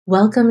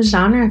Welcome,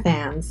 genre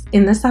fans!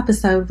 In this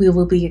episode, we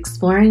will be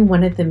exploring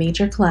one of the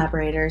major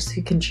collaborators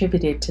who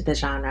contributed to the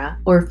genre,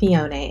 or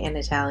filone in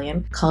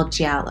Italian, called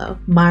Giallo,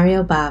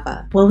 Mario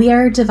Bava. While we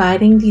are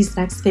dividing these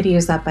next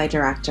videos up by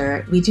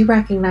director, we do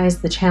recognize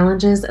the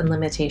challenges and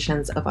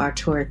limitations of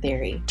auteur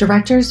theory.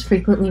 Directors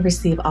frequently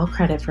receive all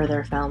credit for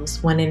their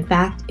films, when in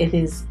fact it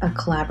is a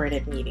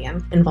collaborative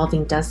medium,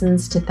 involving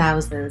dozens to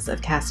thousands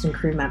of cast and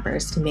crew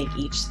members to make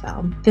each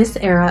film. This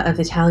era of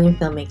Italian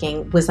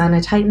filmmaking was on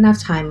a tight enough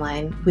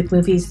timeline, with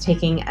movies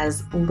taking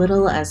as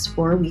little as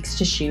 4 weeks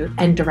to shoot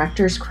and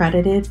directors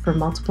credited for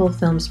multiple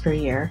films per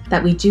year,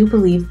 that we do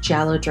believe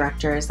Giallo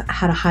directors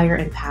had a higher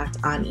impact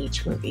on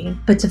each movie.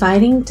 But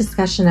dividing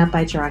discussion up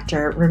by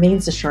director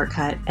remains a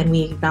shortcut, and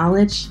we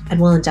acknowledge and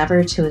will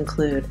endeavor to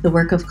include the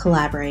work of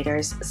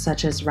collaborators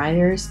such as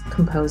writers,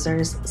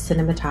 composers,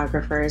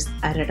 cinematographers,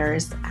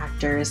 editors,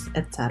 actors,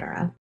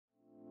 etc.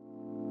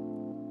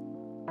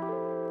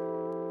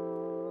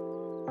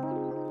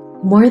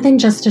 More than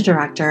just a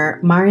director,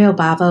 Mario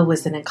Bava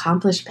was an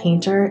accomplished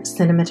painter,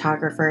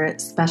 cinematographer,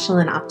 special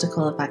and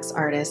optical effects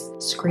artist,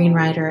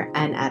 screenwriter,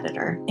 and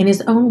editor. In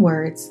his own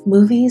words,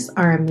 movies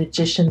are a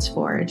magician's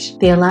forge.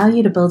 They allow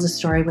you to build a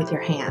story with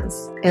your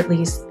hands. At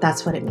least,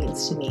 that's what it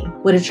means to me.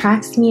 What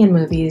attracts me in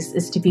movies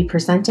is to be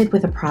presented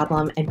with a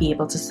problem and be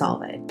able to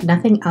solve it.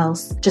 Nothing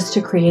else, just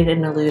to create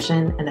an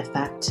illusion and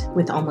effect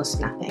with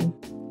almost nothing.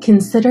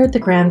 Considered the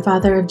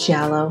grandfather of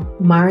Giallo,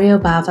 Mario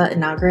Bava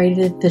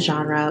inaugurated the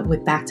genre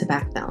with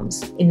back-to-back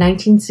films. In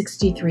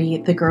 1963,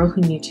 The Girl Who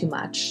Knew Too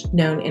Much,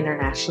 known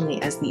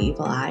internationally as The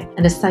Evil Eye,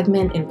 and a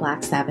segment in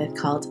Black Sabbath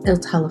called Il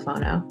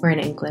Telefono, or in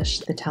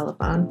English, The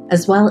Telephone,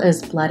 as well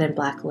as Blood and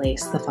Black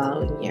Lace the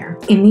following year.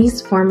 In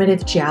these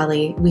formative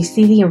gialli, we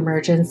see the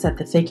emergence of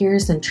the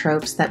figures and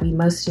tropes that we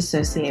most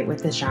associate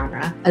with the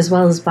genre, as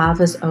well as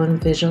Bava's own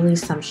visually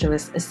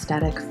sumptuous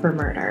aesthetic for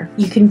murder.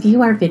 You can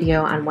view our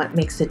video on what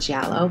makes a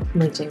giallo,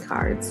 linked in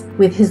cards.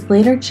 With his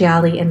later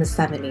gialli in the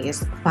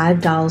 70s,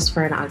 Five Dolls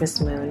for an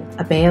August Moon,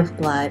 A Bay of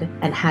Blood,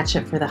 and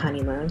Hatchet for the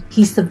Honeymoon,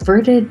 he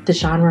subverted the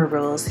genre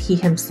rules he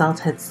himself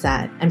had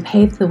set and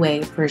paved the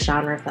way for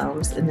genre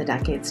films in the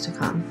decades to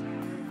come.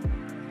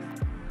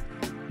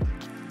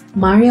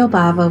 Mario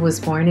Bava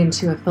was born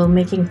into a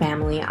filmmaking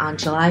family on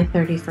July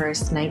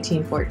 31st,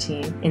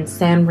 1914, in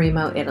San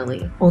Remo,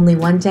 Italy, only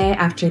one day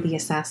after the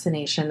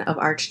assassination of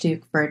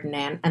Archduke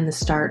Ferdinand and the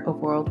start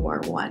of World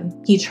War I.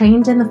 He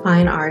trained in the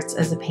fine arts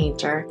as a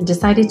painter and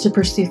decided to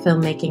pursue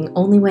filmmaking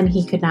only when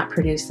he could not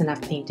produce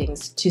enough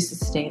paintings to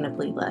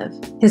sustainably live.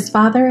 His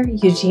father,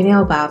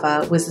 Eugenio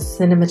Bava, was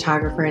a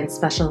cinematographer and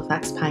special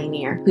effects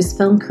pioneer whose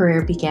film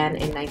career began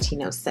in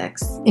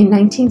 1906. In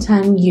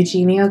 1910,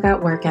 Eugenio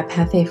got work at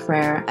Pathé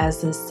Frere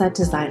as a set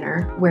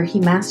designer, where he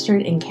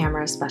mastered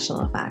in-camera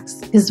special effects.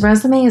 His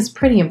resume is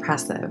pretty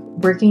impressive,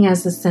 working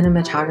as a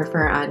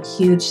cinematographer on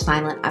huge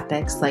silent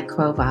epics like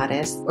Quo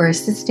Vadis, or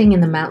assisting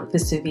in the Mount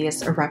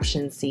Vesuvius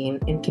eruption scene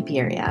in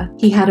Cabiria.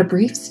 He had a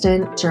brief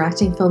stint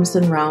directing films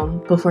in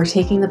Rome before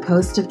taking the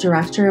post of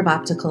director of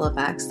optical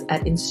effects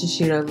at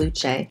Istituto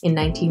Luce in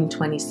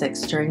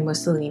 1926 during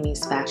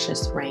Mussolini's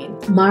fascist reign.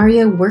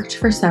 Mario worked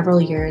for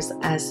several years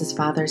as his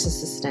father's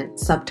assistant,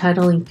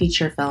 subtitling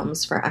feature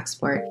films for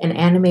export and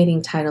animating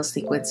title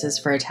sequences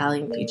for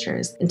Italian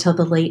features until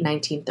the late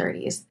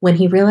 1930s, when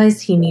he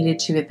realized he needed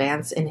to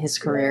advance in his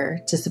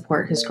career to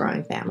support his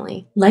growing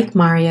family. Like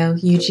Mario,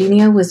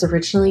 Eugenio was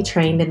originally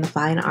trained in the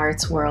fine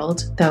arts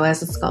world, though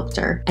as a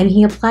sculptor, and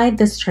he applied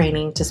this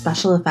training to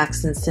special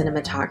effects and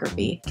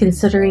cinematography,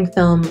 considering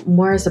film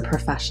more as a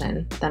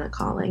profession than a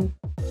calling.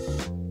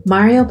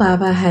 Mario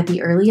Bava had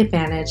the early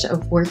advantage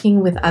of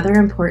working with other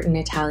important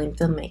Italian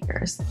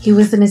filmmakers. He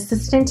was an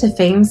assistant to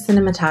famed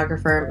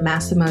cinematographer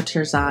Massimo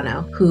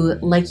Terzano, who,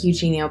 like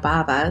Eugenio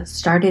Bava,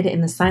 started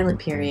in the silent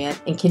period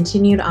and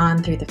continued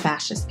on through the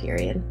fascist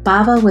period.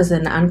 Bava was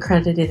an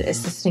uncredited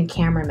assistant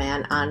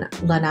cameraman on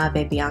La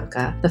Nave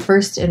Bianca, the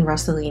first in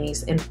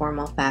Rossellini's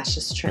informal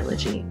fascist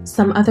trilogy.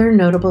 Some other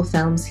notable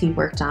films he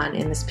worked on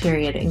in this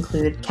period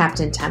include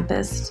Captain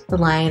Tempest, The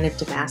Lion of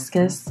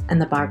Damascus, and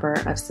The Barber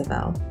of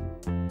Seville.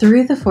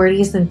 Through the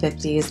 40s and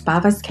 50s,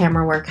 Bava's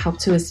camera work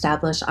helped to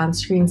establish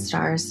on-screen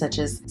stars such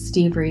as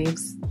Steve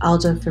Reeves,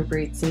 Aldo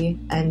Fabrizi,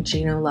 and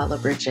Gino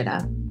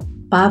Lollobrigida.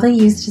 Bava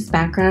used his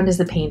background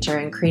as a painter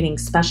in creating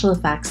special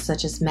effects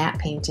such as matte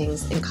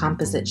paintings and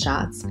composite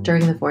shots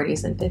during the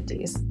 40s and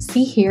 50s.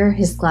 See here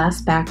his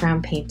glass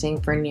background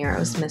painting for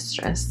Nero's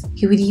Mistress.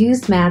 He would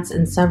use mattes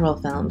in several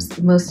films,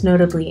 most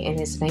notably in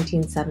his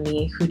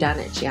 1970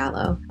 whodunit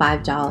giallo,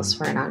 Five Dolls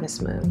for an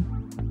August Moon.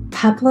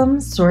 Peplum,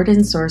 sword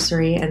and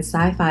sorcery, and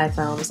sci-fi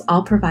films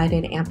all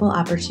provided ample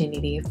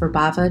opportunity for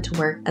Bava to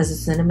work as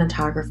a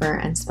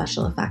cinematographer and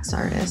special effects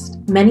artist.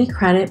 Many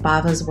credit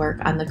Bava's work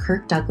on the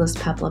Kirk Douglas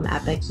Peplum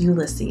epic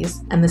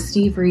Ulysses and the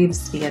Steve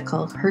Reeves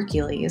vehicle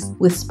Hercules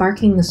with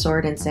sparking the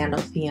sword and sandal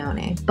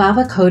filone.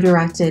 Bava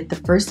co-directed the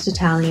first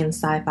Italian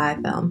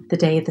sci-fi film, The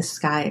Day the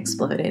Sky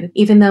Exploded,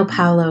 even though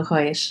Paolo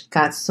Hoish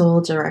got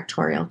sole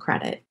directorial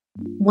credit.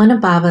 One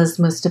of Bava's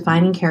most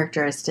defining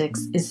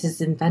characteristics is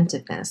his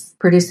inventiveness,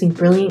 producing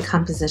brilliant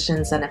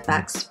compositions and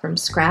effects from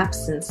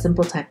scraps and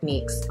simple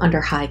techniques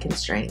under high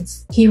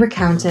constraints. He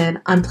recounted,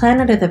 "On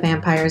Planet of the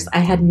Vampires, I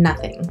had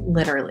nothing,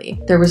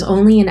 literally. There was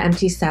only an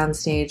empty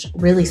soundstage,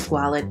 really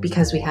squalid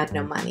because we had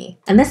no money.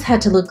 And this had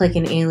to look like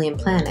an alien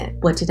planet.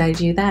 What did I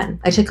do then?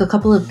 I took a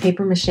couple of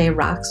papier-mâché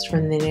rocks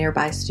from the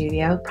nearby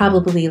studio,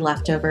 probably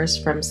leftovers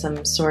from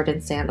some sword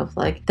and sandal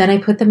flick. Then I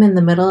put them in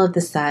the middle of the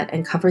set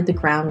and covered the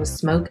ground with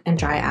smoke and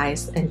dry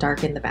ice and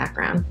darkened the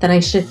background. Then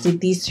I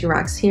shifted these two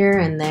rocks here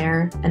and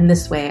there, and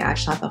this way I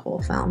shot the whole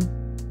film."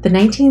 The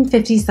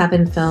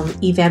 1957 film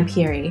I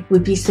Vampiri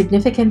would be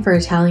significant for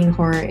Italian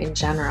horror in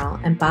general,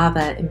 and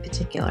Bava in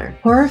particular.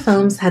 Horror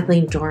films had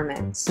lain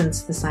dormant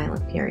since the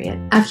silent period.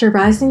 After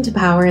rising to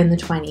power in the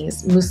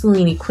 20s,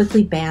 Mussolini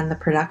quickly banned the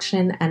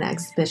production and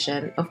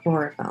exhibition of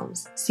horror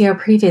films. See our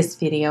previous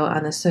video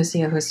on the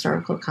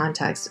socio-historical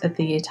context of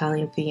the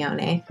Italian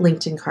Fione,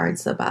 linked in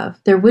cards above.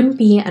 There wouldn't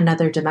be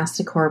another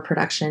domestic horror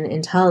production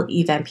until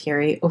I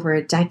Vampiri over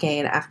a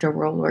decade after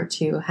World War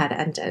II had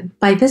ended.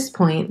 By this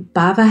point,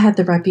 Bava had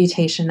the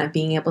reputation of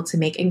being able to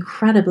make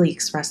incredibly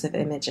expressive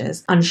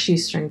images on a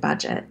shoestring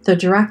budget. The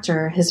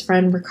director, his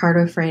friend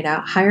Riccardo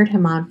Freda, hired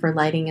him on for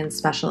lighting and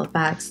special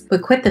effects,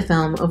 but quit the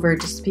film over a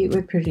dispute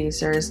with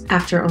producers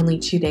after only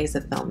 2 days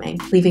of filming,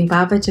 leaving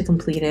Bava to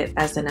complete it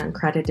as an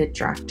uncredited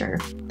director.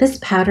 This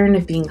pattern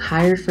of being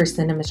hired for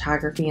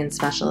cinematography and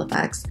special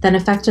effects, then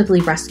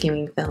effectively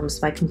rescuing films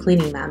by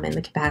completing them in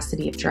the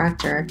capacity of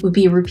director, would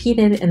be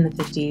repeated in the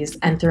 50s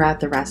and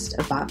throughout the rest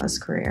of Bava's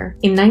career.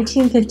 In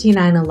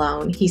 1959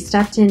 alone, he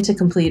stepped in to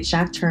complete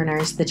Jack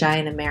Turner's The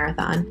Giant of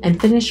Marathon and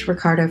finish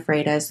Riccardo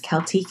Freda's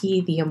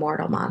Caltiki the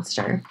Immortal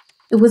Monster.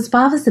 It was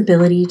Bava's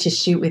ability to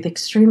shoot with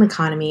extreme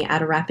economy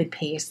at a rapid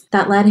pace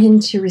that led him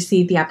to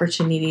receive the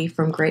opportunity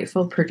from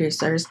grateful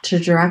producers to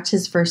direct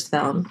his first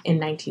film in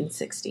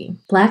 1960.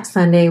 Black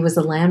Sunday was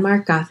a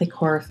landmark gothic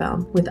horror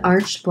film with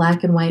arched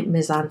black and white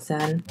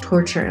mise-en-scène,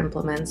 torture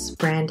implements,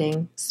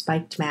 branding,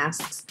 spiked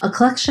masks, a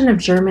collection of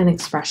German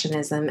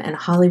expressionism and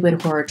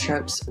Hollywood horror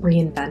tropes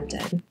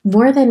reinvented.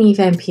 More than I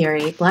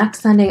Vampiri, Black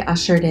Sunday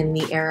ushered in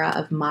the era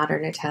of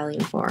modern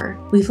Italian horror.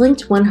 We've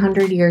linked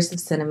 100 Years of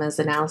Cinema's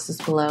analysis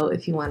below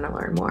if you want to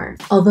learn more.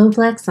 Although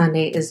Black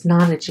Sunday is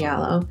not a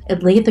giallo,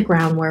 it laid the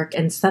groundwork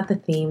and set the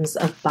themes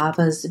of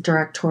Bava's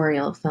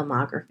directorial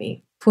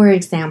filmography. For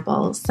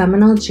example,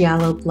 seminal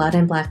Giallo Blood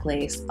and Black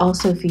Lace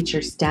also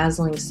features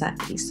dazzling set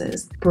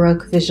pieces,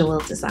 Baroque visual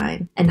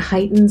design, and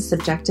heightened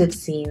subjective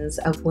scenes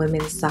of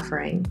women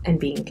suffering and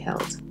being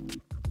killed.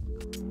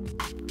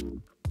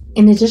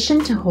 In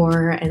addition to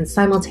horror and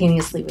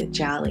simultaneously with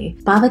gialli,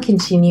 Bava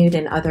continued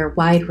in other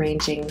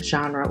wide-ranging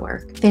genre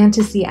work.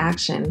 Fantasy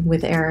action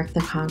with Eric the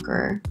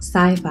Conqueror,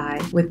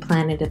 sci-fi with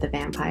Planet of the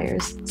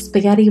Vampires,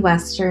 spaghetti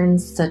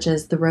westerns such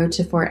as The Road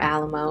to Fort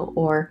Alamo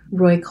or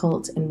Roy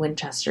Colt and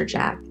Winchester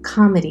Jack,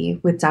 comedy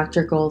with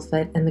Dr.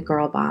 Goldfoot and the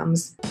Girl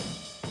Bombs.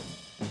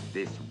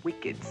 This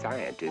wicked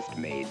scientist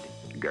made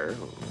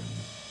girls.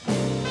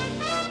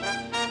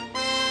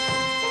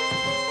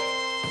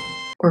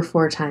 Or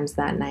 4 Times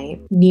That Night,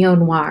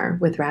 neo-noir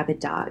with rabid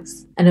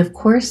dogs. And of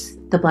course,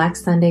 the Black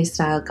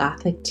Sunday-style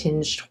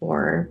gothic-tinged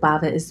horror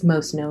Bava is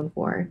most known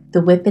for.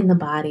 The Whip in the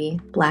Body,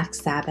 Black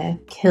Sabbath,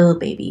 Kill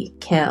Baby,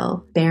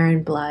 Kill,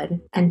 Barren Blood,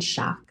 and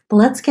Shock. But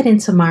let's get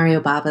into Mario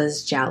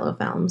Bava's giallo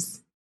films.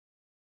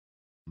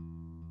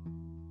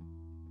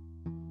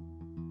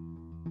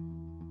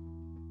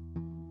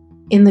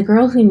 In The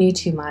Girl Who Knew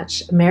Too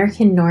Much,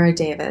 American Nora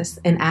Davis,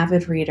 an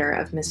avid reader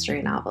of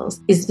mystery novels,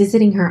 is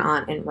visiting her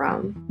aunt in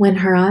Rome. When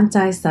her aunt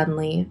dies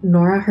suddenly,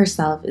 Nora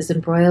herself is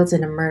embroiled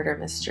in a murder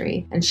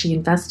mystery, and she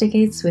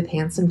investigates with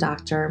handsome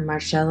doctor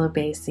Marcello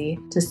Bassi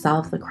to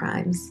solve the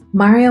crimes.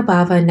 Mario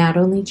Bava not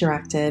only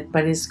directed,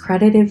 but is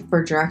credited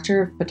for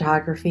director of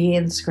photography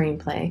and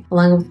screenplay,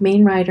 along with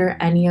main writer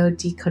Ennio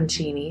Di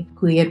Concini,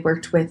 who he had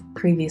worked with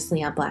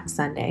previously on Black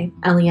Sunday,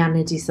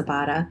 Eliana Di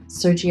Sabata,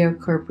 Sergio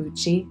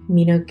Corbucci,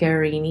 Mino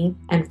Guerrini,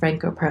 and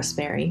Franco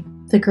Prosperi.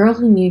 The Girl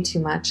Who Knew Too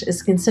Much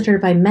is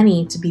considered by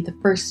many to be the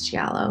first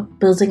giallo,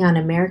 building on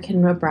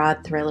American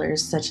abroad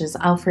thrillers such as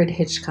Alfred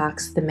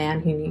Hitchcock's The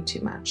Man Who Knew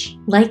Too Much.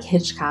 Like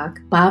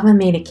Hitchcock, Bava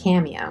made a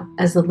cameo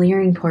as the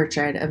leering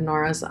portrait of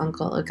Nora's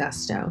uncle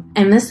Augusto,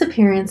 and this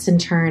appearance in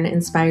turn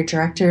inspired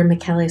director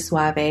Michele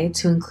Soavi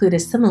to include a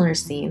similar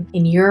scene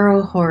in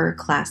Euro horror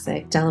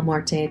classic Della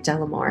Morte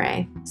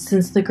dell'Amore.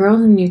 Since The Girl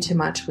Who Knew Too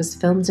Much was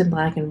filmed in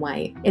black and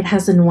white, it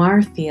has a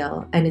noir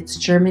feel and its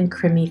German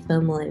Krimi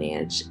film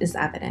lineage is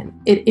evident.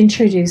 It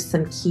introduced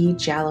some key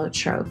giallo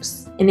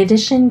tropes. In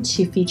addition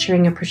to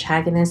featuring a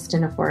protagonist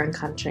in a foreign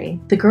country,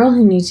 The Girl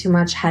Who Knew Too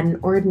Much had an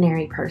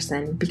ordinary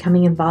person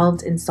becoming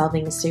involved in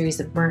solving a series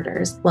of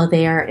murders while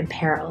they are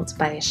imperiled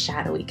by a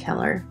shadowy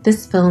killer.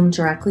 This film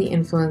directly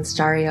influenced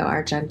Dario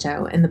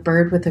Argento and The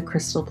Bird with the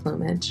Crystal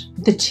Plumage.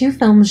 The two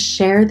films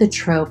share the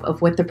trope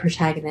of what the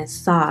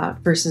protagonist saw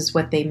versus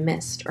what they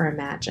missed or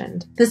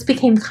imagined. This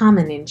became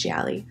common in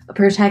gialli, a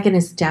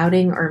protagonist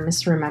doubting or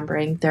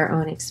misremembering their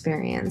own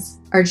experience.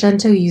 Argento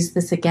used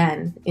this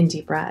again in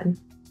Deep Red.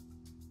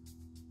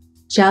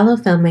 Giallo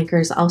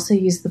filmmakers also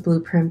use the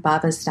blueprint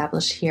Bava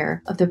established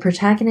here of the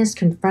protagonist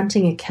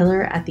confronting a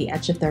killer at the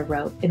edge of their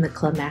rope in the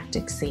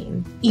climactic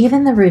scene.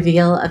 Even the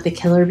reveal of the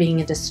killer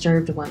being a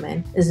disturbed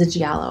woman is a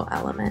Giallo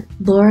element.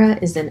 Laura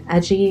is an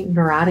edgy,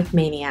 neurotic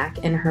maniac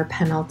in her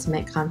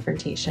penultimate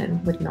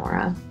confrontation with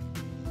Nora.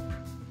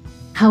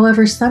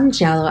 However, some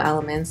Giallo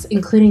elements,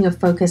 including a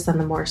focus on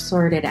the more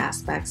sordid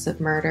aspects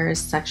of murders,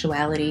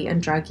 sexuality, and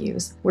drug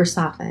use, were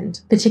softened,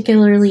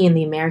 particularly in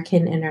the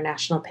American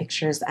International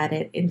Pictures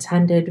edit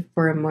intended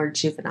for a more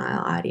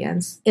juvenile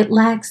audience. It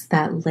lacks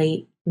that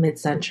late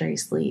mid-century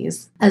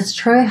sleaze. As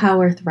Troy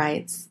Howarth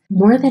writes,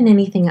 "More than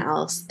anything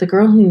else, The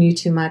Girl Who Knew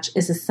Too Much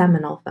is a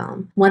seminal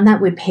film, one that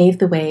would pave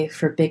the way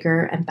for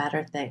bigger and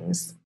better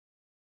things."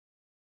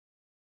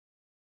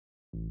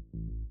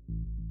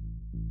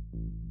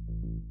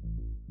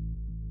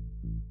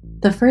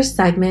 The first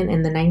segment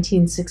in the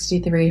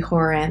 1963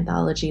 horror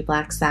anthology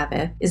Black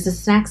Sabbath is a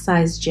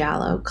snack-sized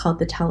giallo called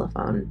The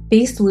Telephone.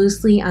 Based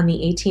loosely on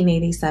the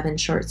 1887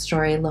 short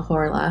story La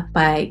Horla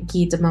by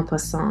Guy de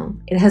Maupassant,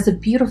 it has a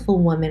beautiful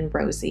woman,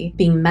 Rosie,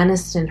 being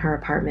menaced in her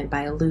apartment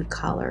by a lewd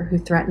caller who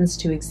threatens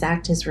to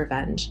exact his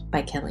revenge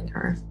by killing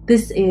her.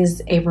 This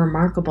is a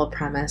remarkable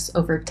premise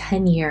over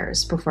 10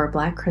 years before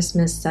Black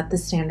Christmas set the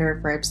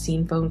standard for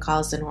obscene phone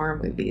calls in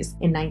horror movies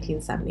in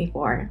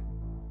 1974.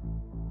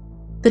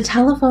 The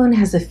Telephone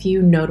has a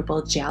few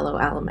notable giallo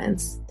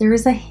elements. There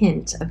is a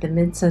hint of the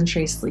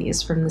mid-century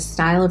sleaze from the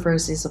style of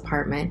Rosie's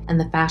apartment and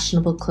the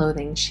fashionable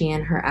clothing she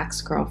and her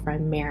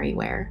ex-girlfriend Mary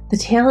wear. The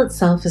tale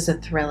itself is a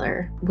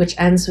thriller, which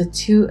ends with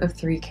 2 of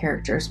 3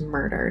 characters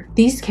murdered.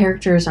 These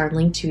characters are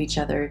linked to each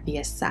other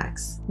via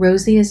sex.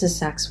 Rosie is a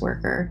sex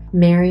worker,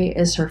 Mary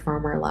is her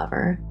former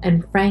lover,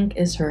 and Frank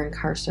is her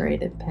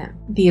incarcerated pimp.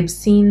 The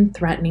obscene,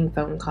 threatening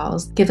phone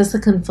calls give us a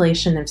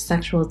conflation of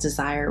sexual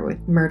desire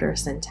with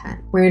murderous intent,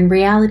 where in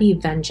reality,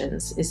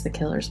 vengeance is the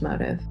killer's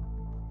motive.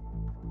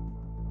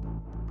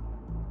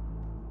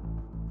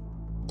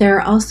 There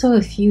are also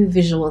a few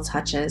visual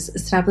touches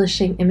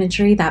establishing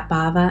imagery that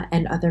Bava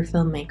and other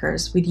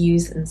filmmakers would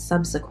use in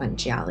subsequent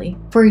gialli.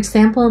 For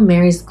example,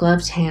 Mary's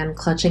gloved hand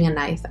clutching a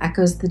knife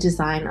echoes the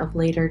design of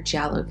later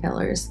giallo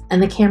killers,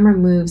 and the camera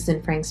moves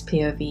in Frank's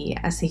POV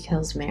as he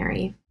kills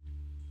Mary.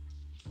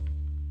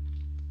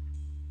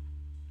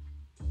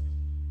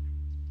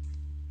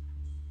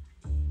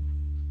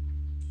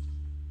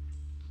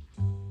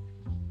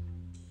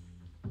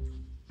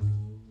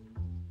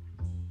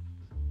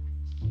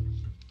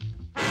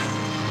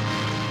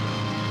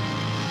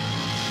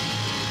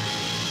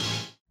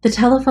 The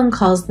telephone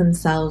calls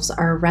themselves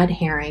are a red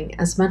herring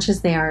as much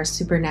as they are a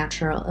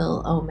supernatural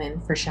ill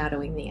omen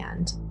foreshadowing the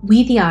end.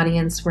 We, the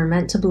audience, were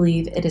meant to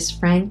believe it is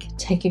Frank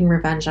taking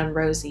revenge on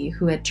Rosie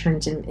who had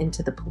turned him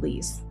into the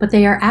police, but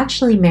they are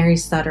actually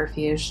Mary's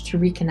subterfuge to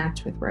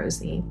reconnect with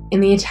Rosie. In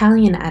the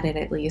Italian edit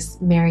at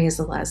least, Mary is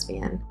a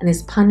lesbian and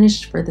is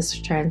punished for this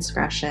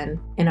transgression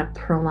in a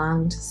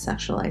prolonged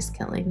sexualized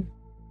killing.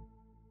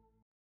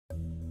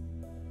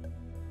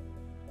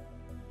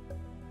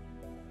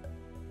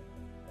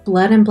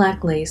 Blood and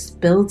Black Lace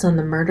builds on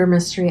the murder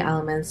mystery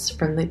elements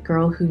from The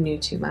Girl Who Knew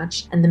Too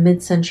Much and the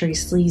mid-century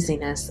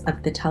sleaziness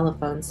of the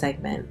Telephone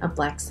segment of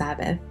Black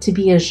Sabbath to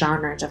be a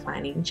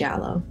genre-defining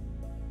giallo.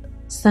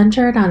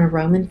 Centered on a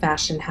Roman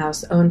fashion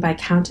house owned by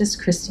Countess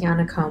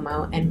Cristiana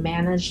Como and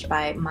managed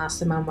by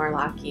Massimo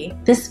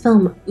Morlacchi, this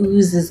film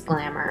oozes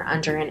glamour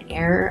under an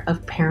air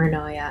of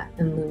paranoia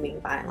and looming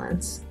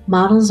violence.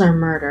 Models are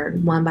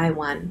murdered one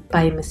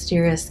by a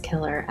mysterious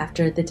killer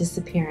after the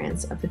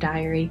disappearance of a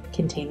diary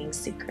containing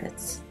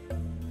secrets.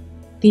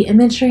 The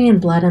imagery in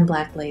Blood and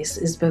Black Lace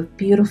is both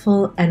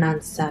beautiful and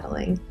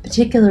unsettling,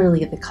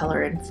 particularly the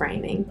color and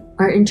framing.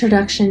 Our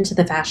introduction to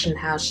the fashion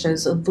house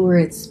shows a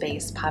lurid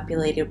space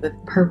populated with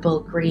purple,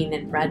 green,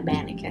 and red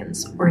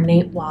mannequins,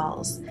 ornate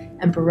walls,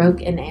 and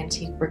Baroque and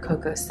antique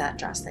Rococo set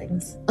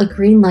dressings. A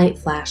green light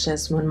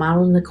flashes when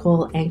model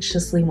Nicole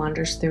anxiously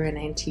wanders through an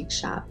antique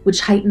shop,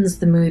 which heightens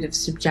the mood of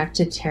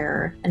subjective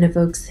terror and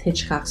evokes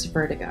Hitchcock's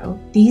Vertigo.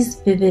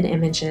 These vivid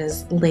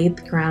images laid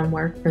the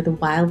groundwork for the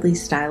wildly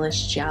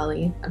stylish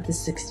gialli of the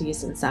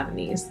 60s and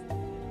 70s.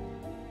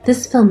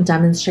 This film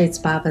demonstrates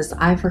Bava's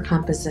eye for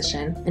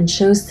composition and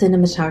shows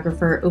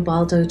cinematographer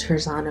Ubaldo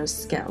Terzano's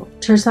skill.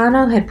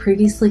 Terzano had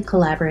previously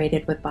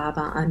collaborated with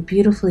Bava on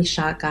beautifully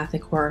shot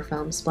gothic horror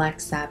films Black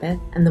Sabbath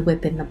and The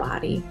Whip in the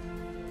Body.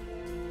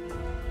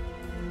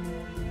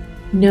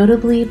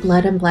 Notably,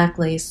 Blood and Black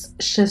Lace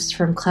shifts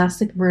from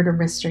classic murder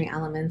mystery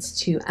elements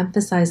to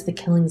emphasize the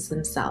killings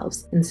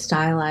themselves in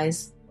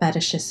stylized,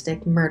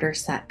 fetishistic murder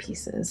set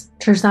pieces.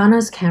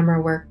 Terzano's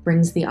camera work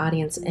brings the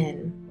audience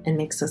in and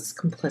makes us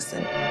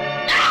complicit.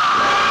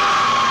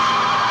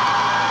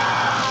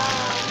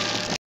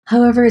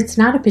 However, it's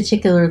not a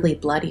particularly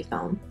bloody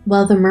film.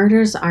 While the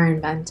murders are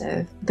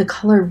inventive, the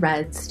color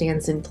red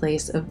stands in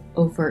place of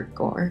overt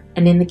gore,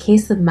 and in the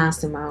case of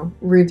Massimo,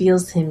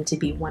 reveals him to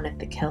be one of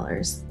the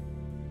killers.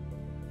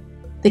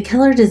 The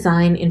killer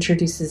design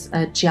introduces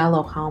a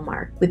Giallo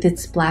hallmark with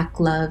its black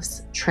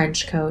gloves,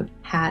 trench coat,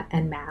 hat,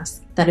 and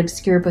mask that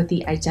obscure both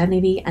the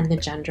identity and the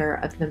gender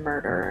of the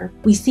murderer.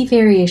 We see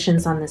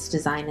variations on this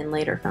design in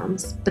later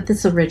films, but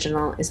this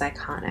original is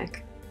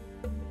iconic.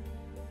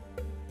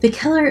 The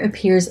killer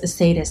appears a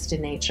sadist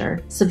in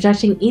nature,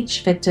 subjecting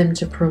each victim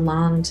to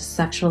prolonged,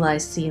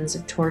 sexualized scenes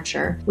of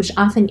torture, which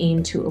often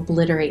aim to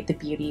obliterate the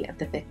beauty of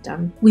the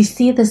victim. We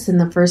see this in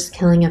the first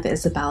killing of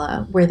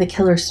Isabella, where the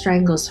killer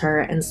strangles her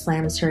and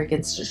slams her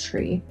against a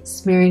tree,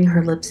 smearing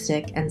her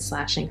lipstick and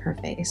slashing her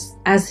face.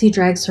 As he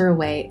drags her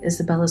away,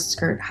 Isabella's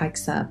skirt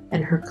hikes up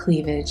and her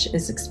cleavage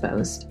is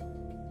exposed.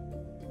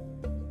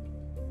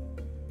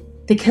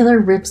 The killer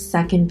rips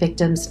second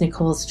victim's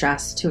Nicole's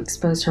dress to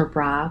expose her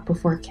bra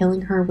before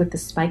killing her with the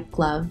spiked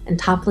glove and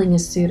toppling a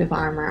suit of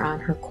armor on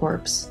her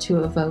corpse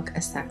to evoke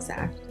a sex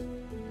act.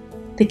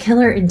 The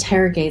killer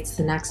interrogates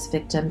the next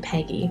victim,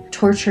 Peggy,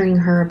 torturing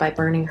her by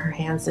burning her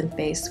hands and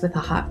face with a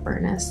hot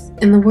furnace.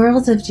 In the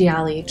world of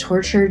gialli,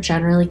 torture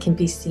generally can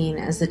be seen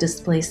as a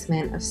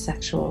displacement of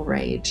sexual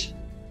rage.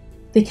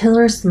 The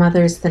killer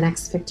smothers the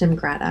next victim,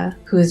 Greta,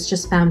 who has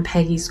just found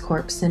Peggy's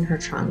corpse in her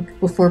trunk,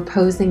 before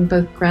posing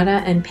both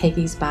Greta and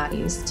Peggy's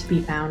bodies to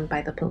be found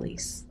by the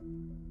police.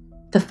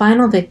 The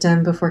final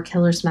victim before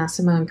killers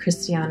Massimo and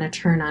Christiana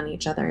turn on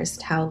each other is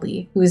Tao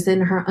Li, who is in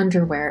her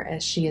underwear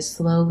as she is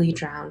slowly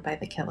drowned by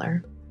the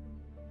killer.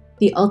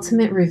 The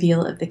ultimate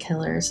reveal of the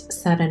killers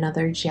set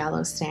another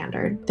giallo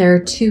standard. There are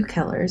two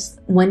killers.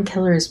 One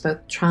killer is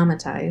both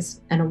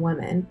traumatized and a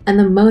woman, and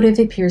the motive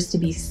appears to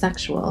be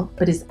sexual,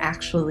 but is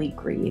actually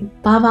greed.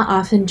 Bava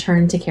often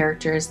turned to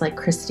characters like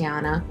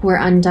Christiana, who are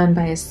undone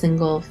by a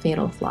single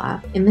fatal flaw.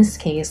 In this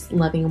case,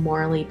 loving a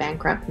morally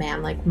bankrupt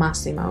man like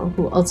Massimo,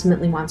 who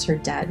ultimately wants her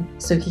dead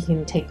so he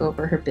can take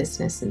over her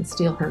business and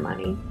steal her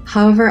money.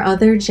 However,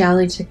 other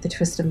gialli took the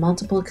twist of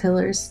multiple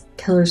killers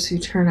who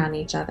turn on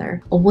each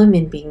other, a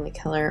woman being the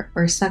killer,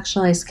 or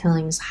sexualized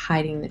killings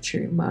hiding the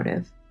true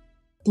motive.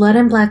 Blood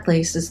and Black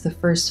Lace is the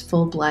first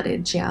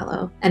full-blooded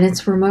giallo, and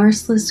its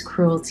remorseless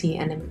cruelty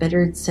and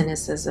embittered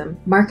cynicism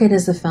mark it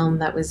as a film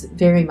that was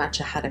very much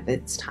ahead of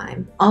its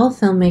time. All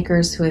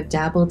filmmakers who have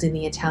dabbled in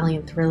the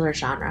Italian thriller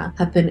genre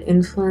have been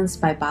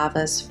influenced by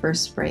Bava's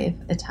first brave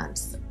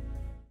attempts.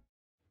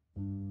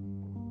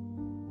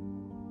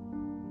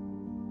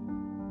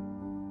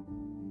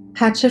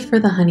 Hatchet for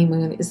the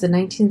Honeymoon is a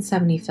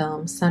 1970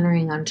 film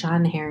centering on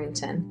John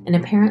Harrington, an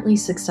apparently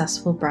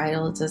successful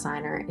bridal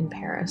designer in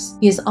Paris.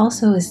 He is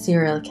also a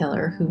serial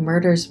killer who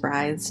murders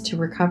brides to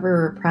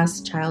recover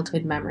repressed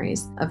childhood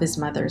memories of his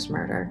mother's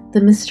murder.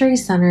 The mystery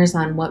centers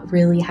on what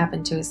really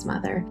happened to his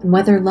mother, and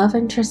whether love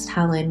interest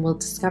Helen will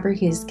discover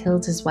he has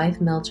killed his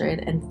wife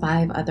Mildred and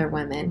 5 other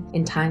women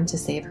in time to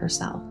save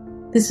herself.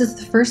 This is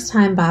the first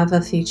time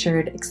Bava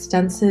featured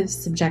extensive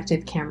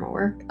subjective camera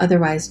work,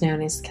 otherwise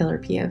known as killer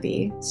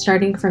POV,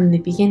 starting from the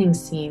beginning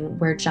scene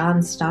where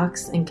John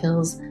stalks and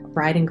kills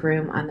bride and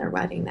groom on their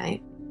wedding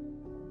night.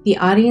 The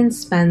audience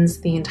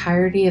spends the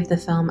entirety of the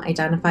film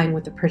identifying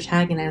with the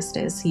protagonist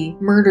as he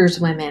murders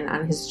women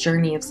on his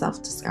journey of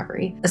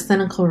self-discovery, a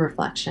cynical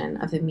reflection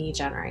of the me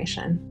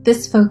generation.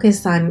 This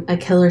focus on a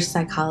killer's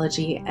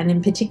psychology, and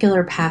in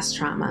particular past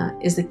trauma,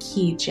 is a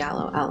key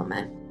giallo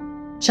element.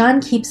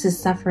 John keeps his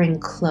suffering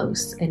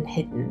close and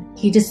hidden.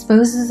 He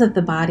disposes of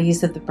the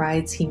bodies of the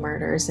brides he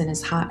murders in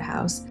his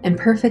hothouse and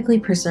perfectly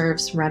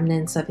preserves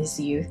remnants of his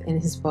youth in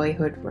his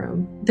boyhood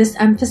room. This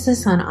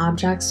emphasis on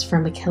objects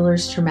from a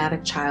killer's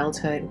traumatic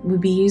childhood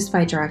would be used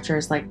by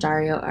directors like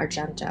Dario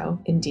Argento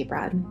in Deep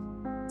Red.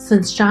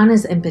 Since John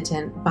is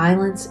impotent,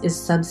 violence is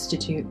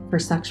substitute for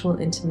sexual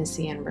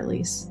intimacy and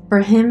release. For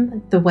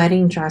him, the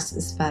wedding dress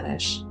is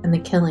fetish, and the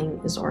killing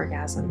is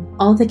orgasm.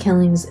 All the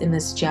killings in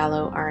this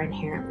giallo are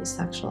inherently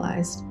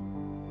sexualized.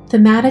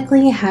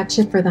 Thematically,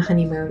 Hatchet for the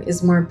Honeymoon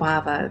is more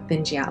Bava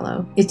than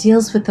giallo. It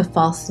deals with the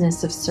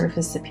falseness of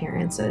surface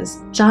appearances.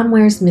 John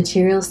wears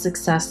material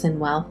success and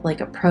wealth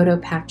like a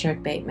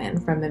proto-Patrick Bateman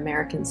from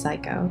American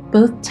Psycho.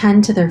 Both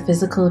tend to their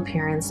physical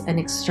appearance and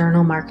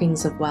external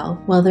markings of wealth,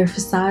 while their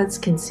facades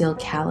conceal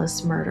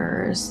callous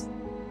murderers.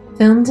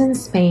 Filmed in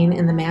Spain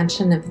in the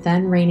mansion of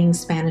then-reigning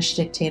Spanish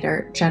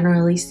dictator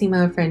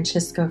Generalissimo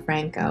Francisco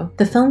Franco,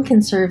 the film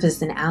can serve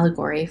as an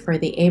allegory for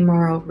the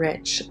amoral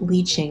rich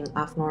leeching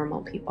off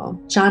normal people.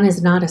 John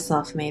is not a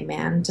self-made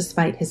man,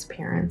 despite his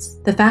appearance.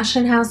 The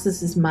fashion house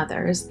is his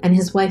mother's, and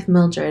his wife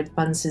Mildred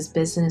funds his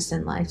business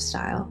and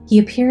lifestyle. He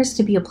appears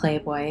to be a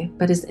playboy,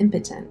 but is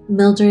impotent.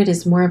 Mildred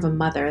is more of a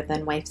mother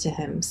than wife to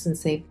him,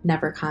 since they've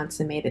never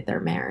consummated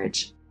their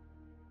marriage.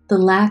 The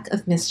lack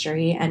of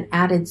mystery and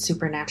added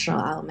supernatural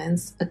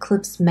elements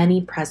eclipse many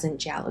present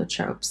giallo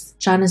tropes.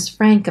 John is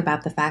frank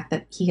about the fact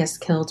that he has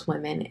killed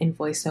women in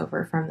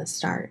voiceover from the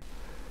start.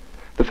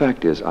 The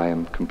fact is, I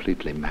am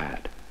completely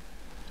mad,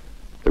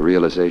 the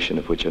realization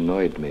of which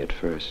annoyed me at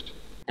first.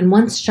 And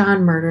once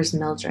John murders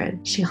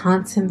Mildred, she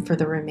haunts him for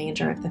the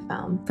remainder of the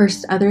film.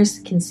 First, others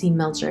can see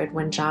Mildred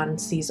when John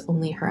sees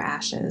only her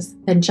ashes.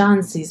 Then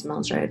John sees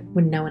Mildred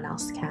when no one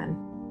else can.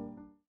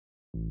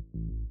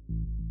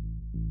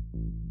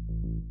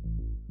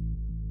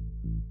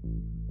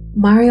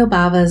 Mario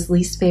Bava's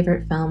least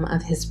favorite film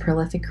of his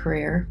prolific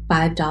career,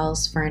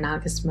 $5 for an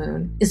August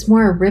Moon, is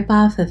more a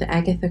ripoff of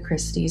Agatha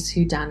Christie's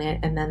Whodunit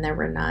and Then There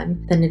Were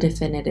None than a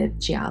definitive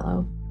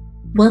Giallo.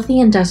 Wealthy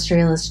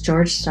industrialist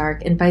George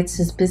Stark invites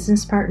his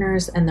business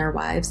partners and their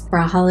wives for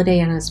a holiday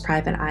on his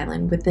private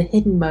island with the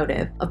hidden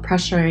motive of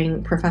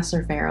pressuring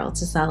Professor Farrell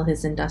to sell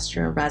his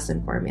industrial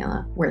resin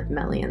formula worth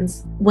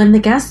millions. When the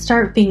guests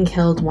start being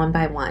killed one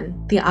by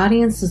one, the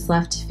audience is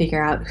left to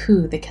figure out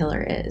who the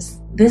killer is.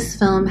 This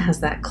film has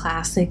that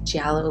classic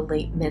Giallo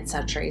late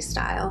mid-century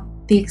style.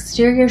 The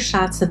exterior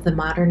shots of the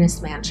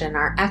modernist mansion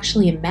are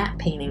actually a matte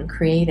painting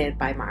created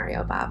by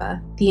Mario Bava.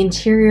 The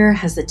interior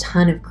has a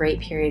ton of great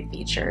period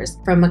features,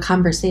 from a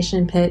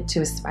conversation pit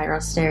to a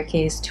spiral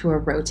staircase to a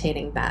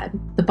rotating bed.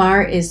 The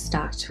bar is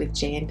stocked with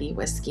J&B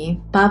whiskey.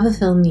 Bava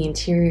filmed the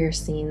interior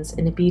scenes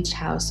in a beach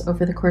house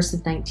over the course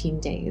of 19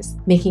 days,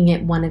 making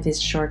it one of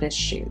his shortest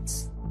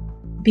shoots.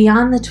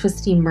 Beyond the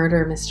twisty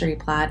murder mystery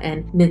plot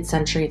and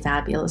mid-century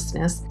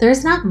fabulousness, there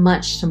is not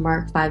much to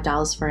mark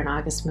 $5 for an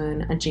August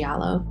Moon, a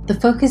Giallo. The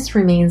focus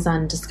remains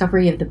on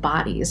discovery of the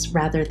bodies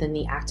rather than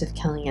the act of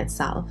killing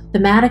itself.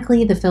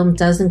 Thematically, the film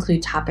does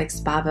include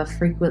topics Bava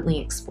frequently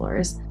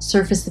explores,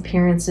 surface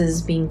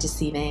appearances being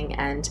deceiving,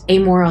 and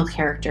amoral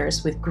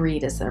characters with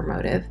greed as their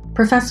motive.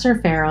 Professor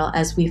Farrell,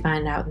 as we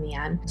find out in the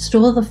end,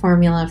 stole the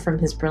formula from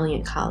his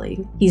brilliant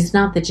colleague. He's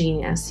not the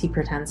genius he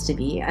pretends to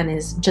be and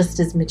is just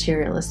as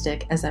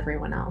materialistic as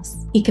everyone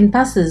else. He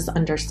confesses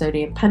under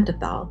sodium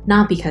pentothal,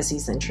 not because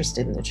he's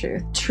interested in the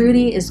truth.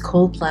 Trudy is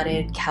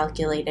cold-blooded,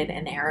 calculated,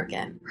 and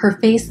arrogant, her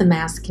face a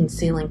mask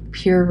concealing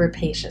pure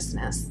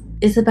rapaciousness.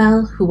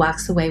 Isabel, who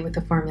walks away with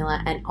the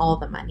formula and all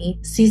the money,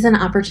 sees an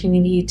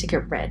opportunity to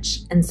get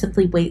rich and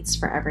simply waits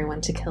for everyone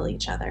to kill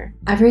each other.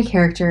 Every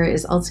character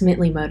is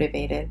ultimately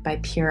motivated by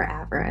pure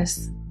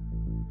avarice.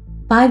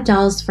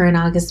 $5 for an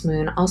August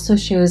Moon also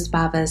shows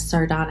Bava's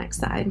sardonic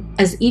side.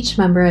 As each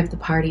member of the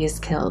party is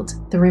killed,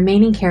 the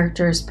remaining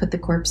characters put the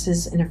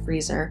corpses in a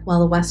freezer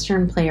while a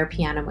Western player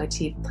piano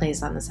motif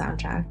plays on the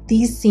soundtrack.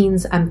 These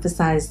scenes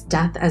emphasize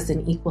death as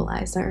an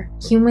equalizer.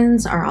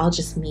 Humans are all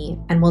just meat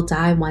and will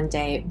die one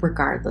day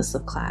regardless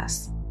of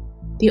class.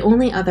 The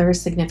only other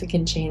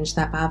significant change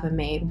that Bava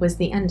made was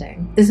the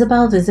ending.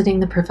 Isabel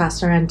visiting the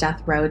professor on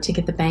death row to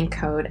get the bank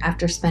code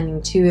after spending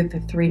 $2 of the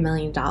 $3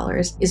 million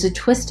is a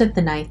twist of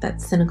the knife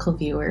that cynical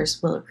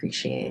viewers will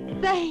appreciate.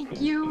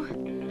 Thank you.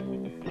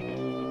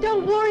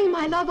 Don't worry,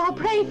 my love, I'll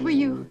pray for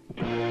you.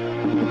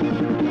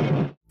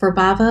 For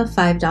Bava,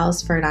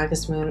 $5 for an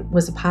August Moon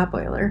was a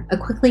potboiler, a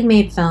quickly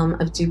made film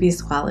of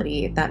dubious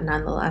quality that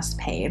nonetheless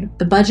paid.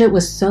 The budget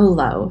was so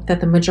low that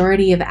the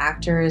majority of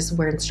actors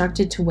were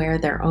instructed to wear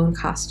their own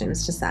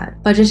costumes to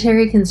set.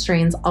 Budgetary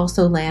constraints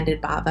also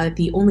landed Bava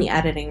the only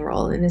editing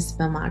role in his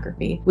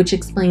filmography, which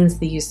explains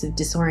the use of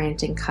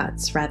disorienting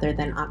cuts rather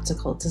than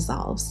optical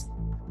dissolves.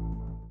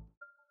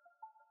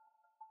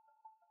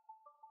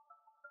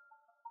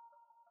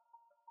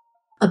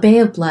 A Bay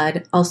of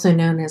Blood, also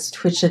known as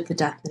Twitch of the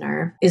Death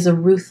Nerve, is a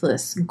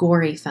ruthless,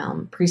 gory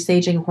film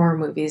presaging horror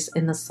movies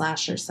in the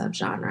slasher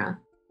subgenre.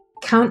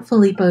 Count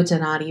Filippo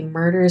Donati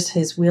murders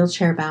his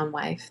wheelchair-bound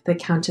wife, the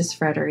Countess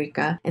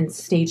Frederica, and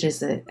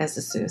stages it as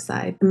a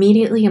suicide.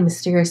 Immediately, a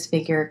mysterious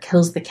figure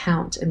kills the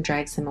Count and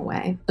drags him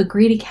away. A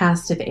greedy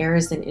cast of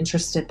heirs and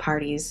interested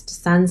parties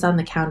descends on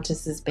the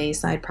Countess's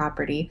Bayside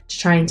property to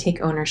try and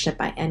take ownership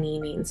by any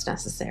means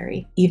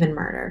necessary, even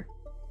murder.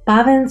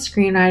 Bava and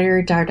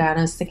screenwriter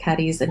Dardano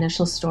Sacchetti's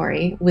initial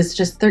story was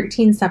just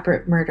 13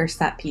 separate murder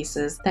set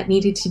pieces that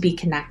needed to be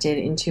connected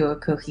into a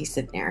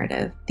cohesive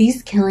narrative.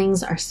 These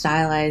killings are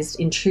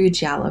stylized in true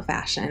Giallo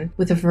fashion,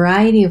 with a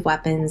variety of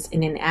weapons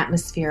in an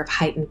atmosphere of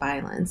heightened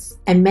violence,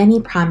 and many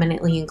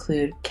prominently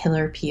include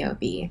killer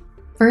POV.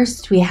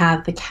 First, we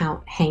have the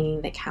Count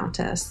hanging the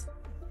Countess.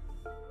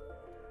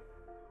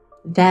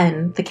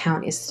 Then, the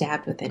Count is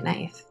stabbed with a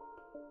knife.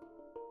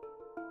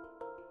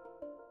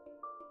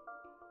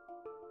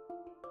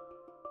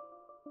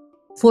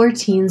 Four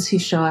teens who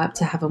show up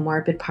to have a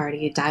morbid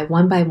party die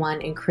one by one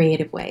in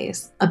creative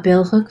ways. A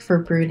billhook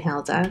for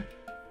Brunhilde,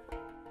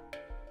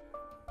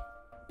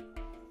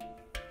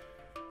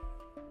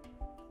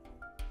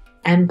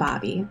 and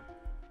Bobby.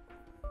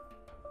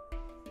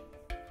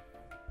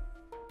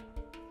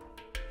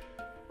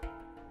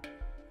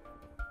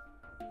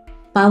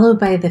 Followed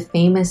by the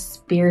famous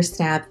spear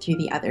stab through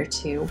the other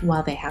two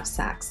while they have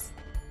sex.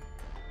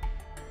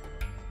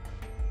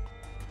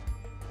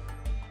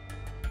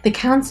 The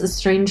Count's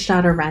estranged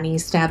daughter Rennie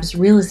stabs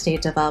real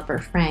estate developer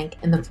Frank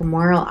in the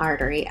femoral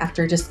artery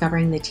after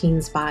discovering the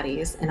teens'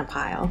 bodies in a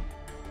pile.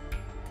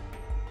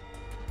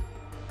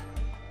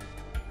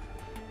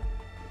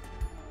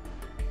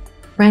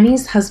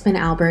 Rennie's husband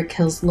Albert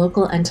kills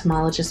local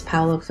entomologist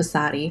Paolo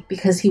Fossati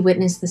because he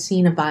witnessed the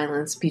scene of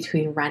violence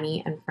between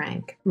Rennie and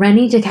Frank.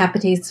 Rennie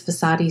decapitates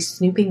Fossati's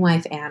snooping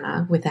wife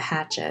Anna with a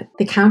hatchet.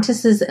 The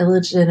Countess's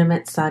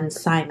illegitimate son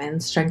Simon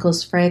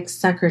strangles Frank's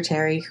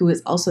secretary, who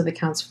is also the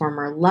Count's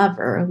former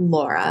lover,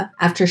 Laura,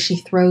 after she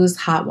throws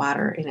hot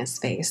water in his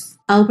face.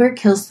 Albert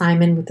kills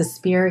Simon with a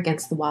spear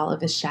against the wall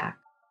of his shack.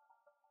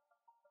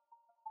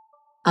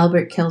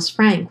 Albert kills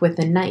Frank with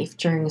a knife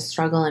during a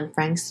struggle in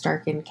Frank's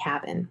darkened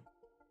cabin.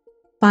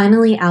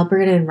 Finally,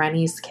 Albert and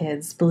Rennie's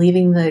kids,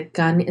 believing the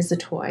gun is a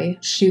toy,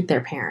 shoot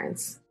their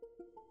parents.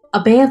 A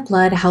Bay of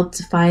Blood helped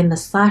define the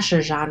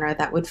slasher genre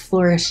that would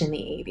flourish in the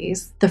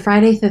 80s. The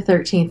Friday the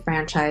 13th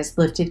franchise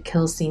lifted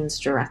kill scenes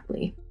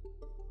directly.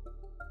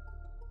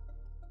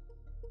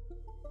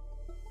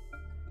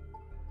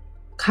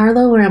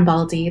 Carlo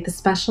Rambaldi, the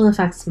special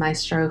effects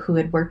maestro who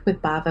had worked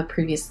with Bava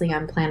previously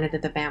on Planet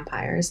of the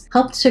Vampires,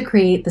 helped to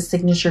create the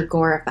signature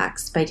gore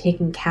effects by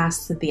taking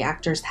casts of the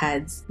actors'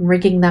 heads and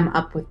rigging them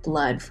up with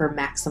blood for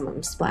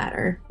maximum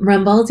splatter.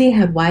 Rambaldi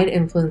had wide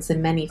influence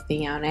in many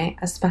Fione,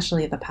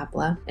 especially the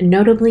Pepla, and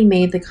notably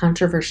made the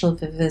controversial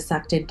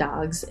vivisected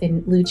dogs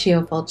in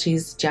Lucio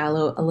Fulci's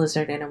Giallo, A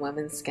Lizard in a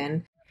Woman's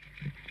Skin,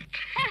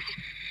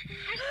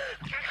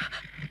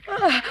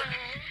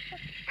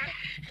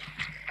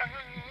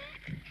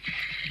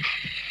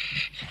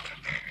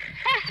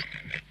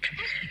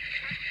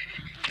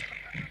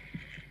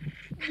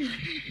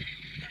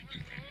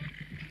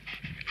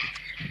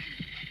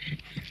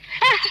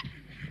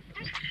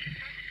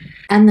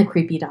 and the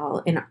creepy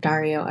doll in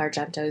Dario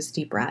Argento's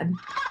Deep Red.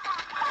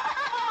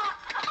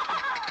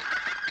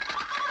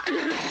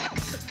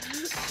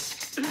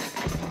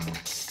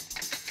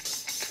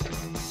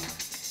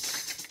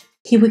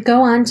 He would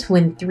go on to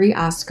win 3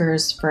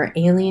 Oscars for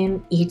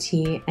Alien,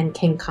 E.T., and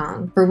King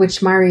Kong, for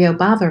which Mario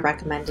Bava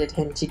recommended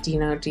him to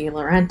Dino De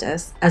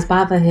Laurentiis, as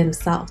Bava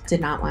himself did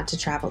not want to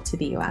travel to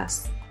the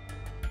US.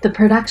 The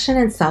production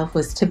itself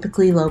was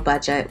typically low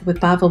budget,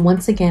 with Bava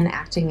once again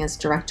acting as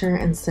director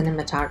and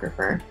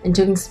cinematographer, and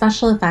doing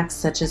special effects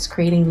such as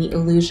creating the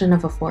illusion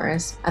of a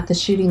forest at the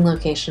shooting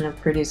location of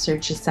producer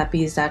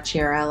Giuseppe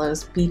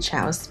Zacchiarello's beach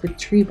house with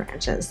tree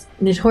branches.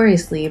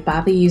 Notoriously,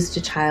 Bava used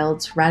a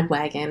child's red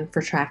wagon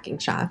for tracking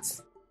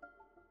shots.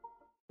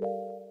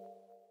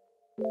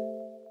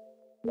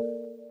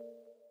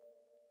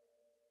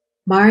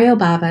 Mario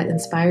Bava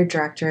inspired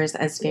directors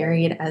as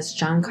varied as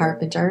John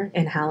Carpenter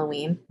in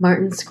Halloween,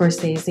 Martin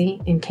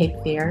Scorsese in Cape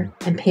Fear,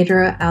 and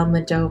Pedro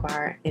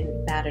Almodovar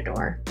in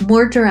Matador.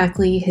 More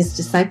directly, his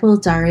disciple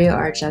Dario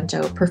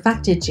Argento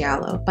perfected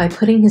Giallo by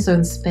putting his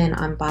own spin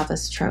on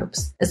Bava's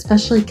tropes,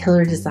 especially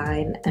killer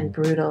design and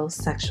brutal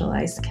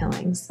sexualized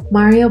killings.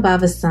 Mario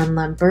Bava's son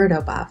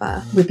Lamberto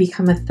Bava would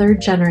become a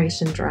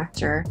third-generation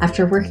director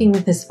after working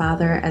with his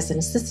father as an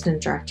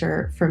assistant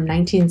director from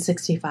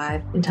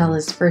 1965 until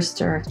his first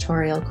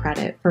directorial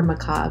credit for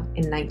Macabre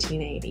in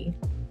 1980.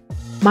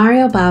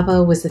 Mario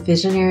Bava was a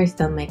visionary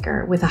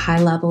filmmaker with a high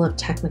level of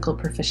technical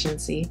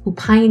proficiency who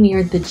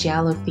pioneered the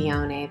Giallo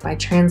Fione by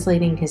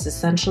translating his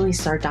essentially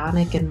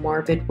sardonic and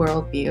morbid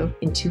worldview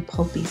into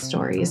pulpy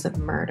stories of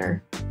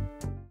murder.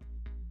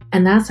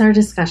 And that's our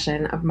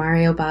discussion of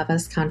Mario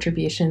Bava's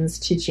contributions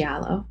to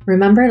Giallo.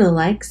 Remember to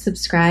like,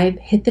 subscribe,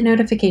 hit the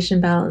notification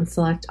bell, and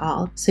select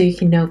all so you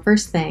can know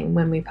first thing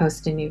when we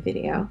post a new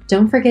video.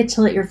 Don't forget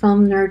to let your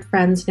film nerd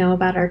friends know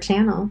about our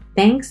channel.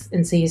 Thanks,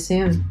 and see you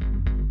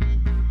soon.